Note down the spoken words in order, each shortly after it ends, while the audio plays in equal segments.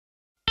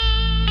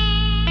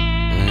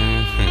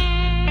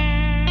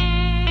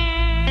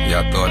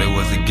Y'all thought it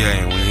was a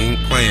game. We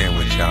ain't playing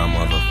with y'all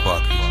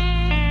motherfuckers.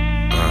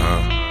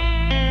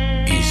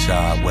 East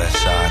side, west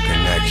side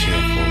connection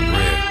for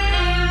real.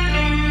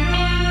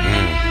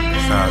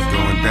 That's how it's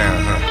going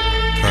down, huh?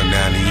 Come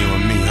down to you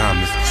and me, huh,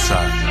 Mr.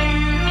 Side?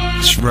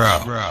 It's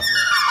real.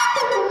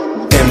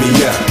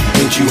 MEF,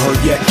 ain't you heard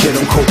yet? Kid,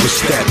 I'm Cobra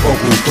Stat,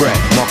 vocal threat,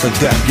 mark of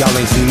death, y'all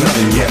ain't seen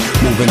nothing yet.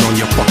 Moving on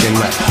your fucking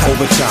left,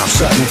 overtime,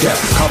 sudden death,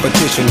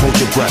 competition, hold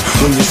your breath.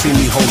 When you see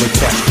me, hold a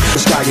tech.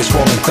 The sky is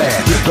falling bad,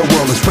 the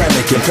world is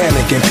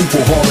panicking,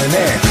 people hauling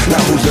ass.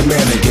 Now who's the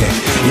man again?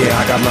 Yeah,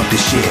 I got love to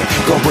share.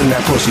 Go bring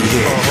that pussy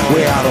here,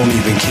 where I don't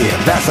even care.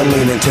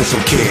 Vaseline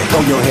intensive care,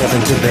 throw your hands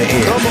into the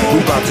air.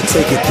 We about to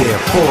take it there,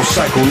 full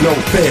cycle, no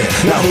fair.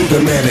 Now who's the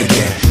man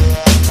again?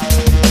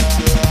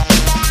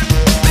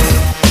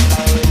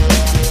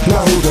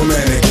 Now who's the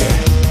man again?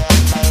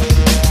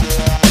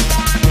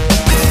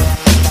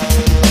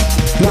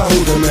 Now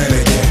who's the man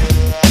again?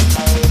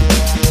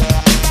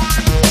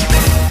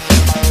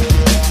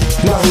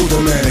 Now who's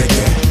the man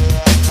again?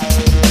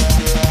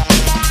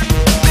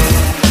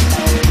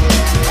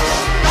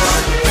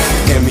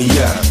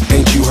 MEF,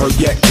 ain't you heard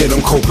yet? Kid,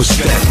 I'm Cobra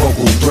Stat,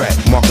 vocal threat,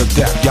 mark of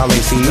death, y'all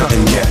ain't seen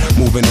nothing yet.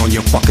 Moving on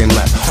your fucking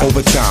left,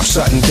 overtime,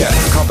 sudden death,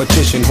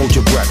 competition, hold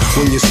your breath.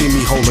 When you see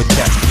me, hold a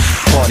tech.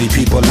 Party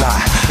people lie,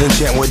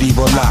 enchant with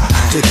evil lie.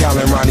 To Cal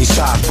and Ronnie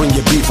sides, bring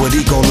your beef with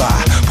E. coli.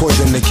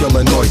 Poison the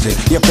killer noising,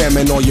 your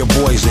famine or your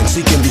poison.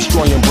 Seeking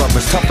destroying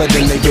brothers, tougher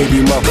than they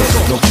baby mothers.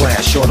 No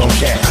class, short on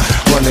cash,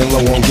 running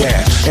low on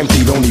gas.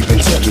 Empty, don't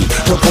even tip me,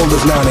 the pull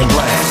is not in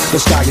blast. The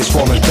sky is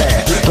falling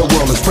bad, the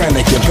world is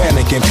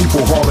panicking,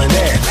 people hauling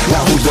ass.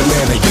 Now who's the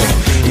man again?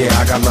 Yeah,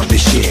 I got love to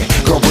share.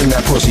 Girl, bring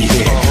that pussy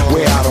here,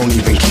 where I don't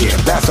even care.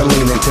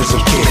 Vaseline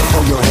intensive care,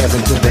 throw your hands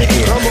into the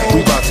air.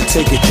 We about to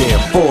take it there,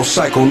 full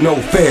cycle, no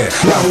fair.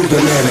 Now who's the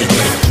man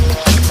again?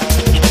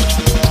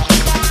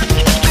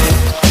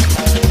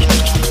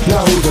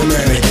 Now who's the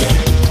man again?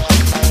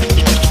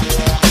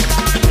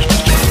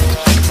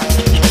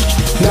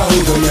 Now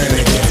who's the man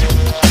again?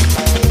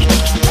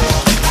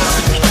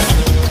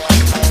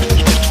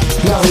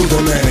 Now who's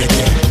the man again?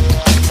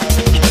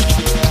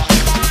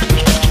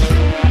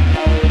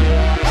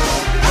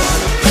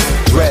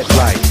 Red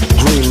light,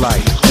 green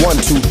light, 1,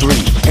 2,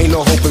 3. Ain't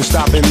no hope in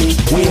stopping me,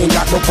 we ain't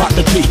got no pot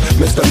to pee.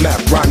 Mr.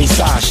 Meth, Ronnie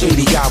Side,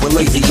 shady guy with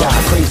lazy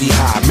eye, crazy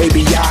high.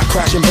 Maybe I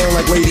crash and burn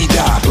like Lady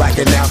Di.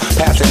 Blacking out,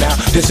 passing out,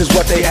 this is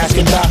what they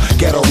asking about.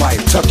 Ghetto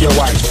life, tuck your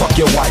wife, fuck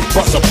your wife,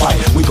 bust a pipe.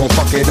 We gon'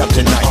 fuck it up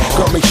tonight.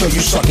 Girl, make sure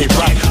you suck it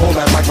right. Hold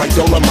that mic like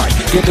Dolomite,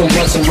 get them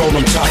blunts and roll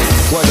them tight.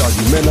 What are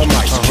you, men or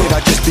mice? Kid,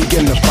 I just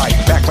begin to fight.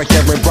 Back like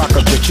Aaron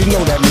Brockovich, you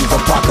know that means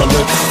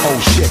apocalypse. Oh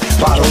shit,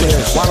 bottle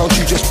is, why don't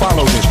you just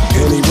follow this?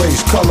 Any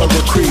race, color,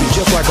 or creed,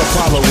 just like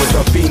Apollo with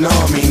a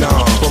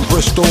phenomenon. From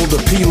Bristol to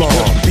Pelon,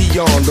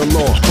 beyond the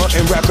law,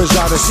 hunting rappers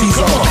out of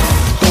season.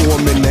 Throw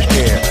them in the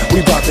air,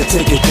 we bout to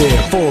take it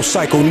there. Full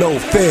cycle, no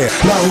fair.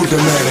 Now who's the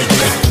man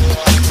again?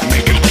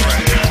 Make it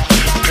right,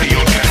 pay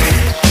your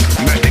game,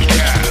 met the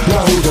cap.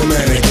 Now who's the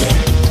man again?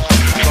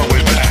 Throw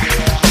it back,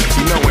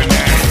 you know it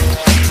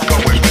now,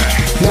 going back.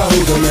 Now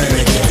who's the man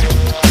again?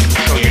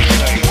 So you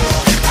say,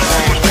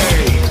 all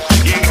day,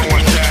 you know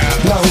what's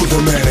up. Now who's the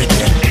man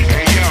again?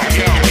 Hey yo,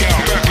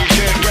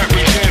 represent.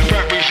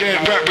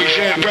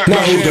 Now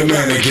who's the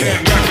man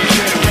again?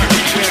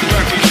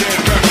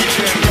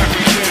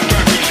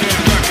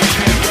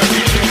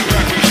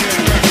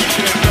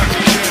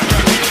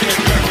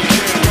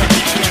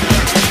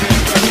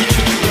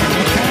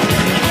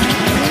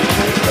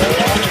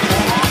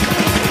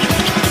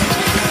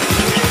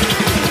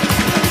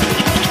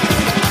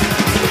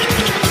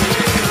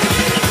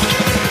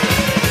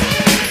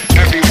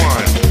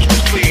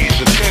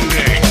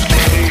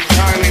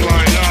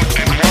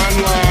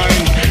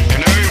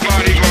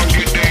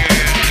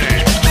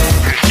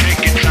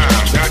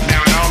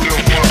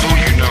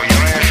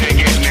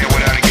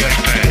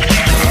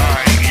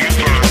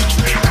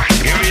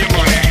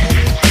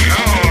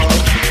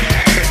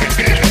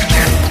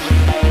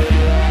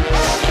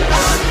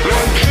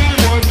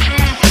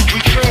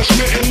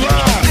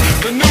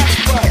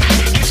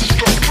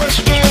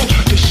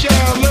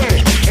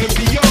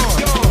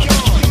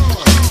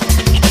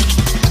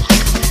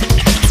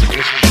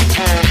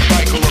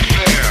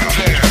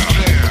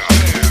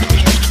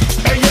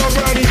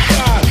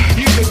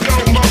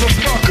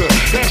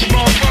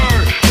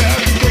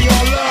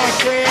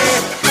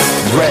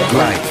 Red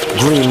light,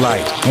 green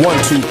light, 1,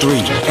 2,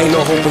 3. Ain't no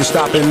hope in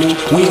stopping me,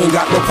 we ain't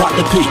got no pot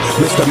to pee.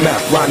 Mr.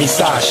 Meth, Ronnie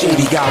Side,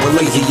 shady guy with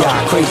lazy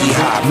eye, crazy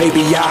high.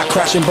 Maybe I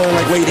crash and burn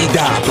like Lady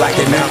Di.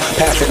 Blacking out,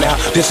 passing out,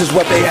 this is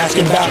what they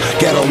asking about.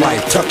 Ghetto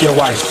life, tuck your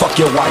wife, fuck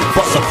your wife,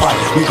 bust a pipe.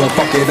 We gon'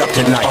 fuck it up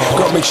tonight.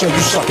 Girl, make sure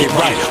you suck it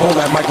right. Hold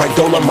that mic like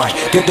Dolomite,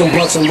 get them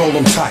blunts and roll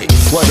them tight.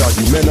 What are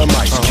you, men or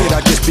mice? Kid, I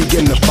just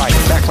begin to fight.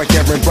 Back like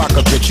Aaron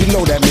Brockovich, you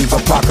know that means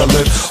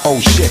apocalypse. Oh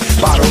shit,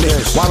 bottle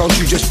this, why don't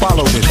you just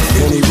follow this?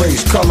 Any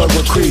race, color,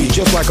 or creed,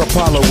 just like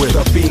Apollo with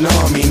a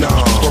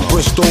phenomenon. From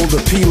Bristol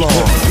to Pelon,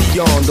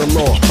 beyond the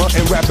law,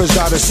 hunting rappers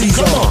out of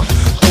season.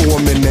 Throw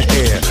them in the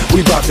air,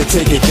 We bout to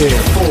take it there.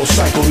 Full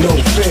cycle, no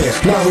fear.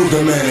 Now who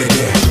the man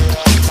again?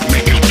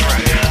 Make your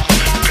threat,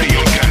 pay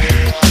your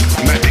debt,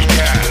 met the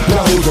cash.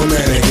 Now who the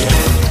man again?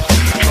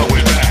 Throw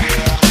it back,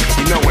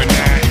 you know it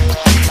now,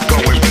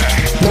 going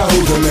back. Now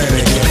who the man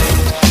again?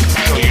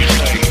 So you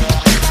say,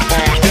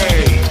 all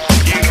day,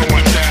 you know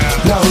what's down.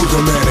 Now who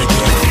the man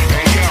again?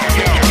 Hey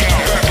yo,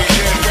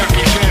 represent,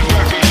 represent,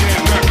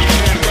 represent,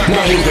 represent.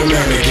 Now who the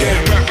man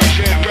again?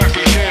 Represent,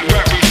 represent,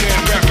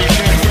 represent, represent,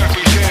 represent,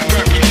 represent,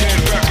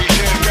 represent,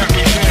 represent,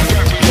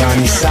 represent.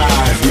 Ronnie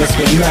Size,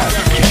 Mr. Meth,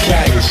 the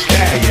cat is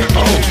stallion.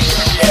 Oh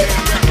shit.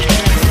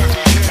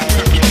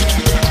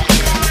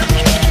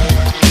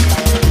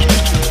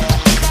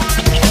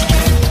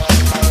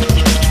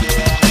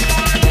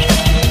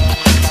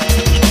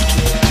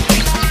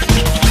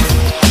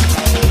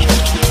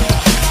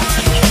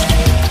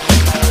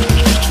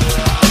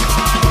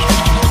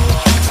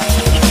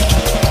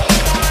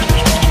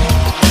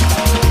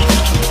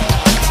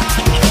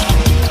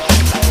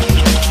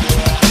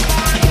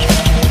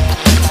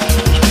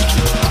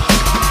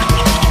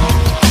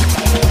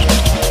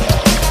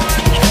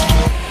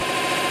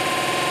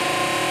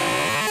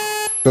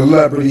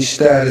 Celebrity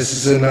status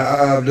is in the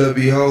eye of the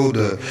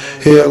beholder.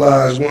 Here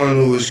lies one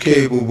who is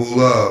capable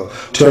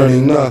of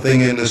turning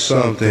nothing into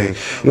something.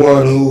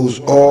 One whose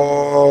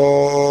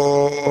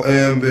all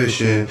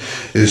ambition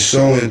is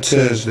so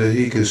intense that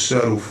he could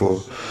settle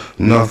for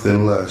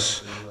nothing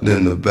less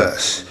than the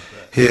best.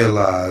 Here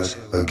lies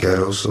a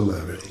ghetto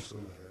celebrity.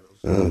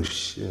 Oh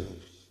shit.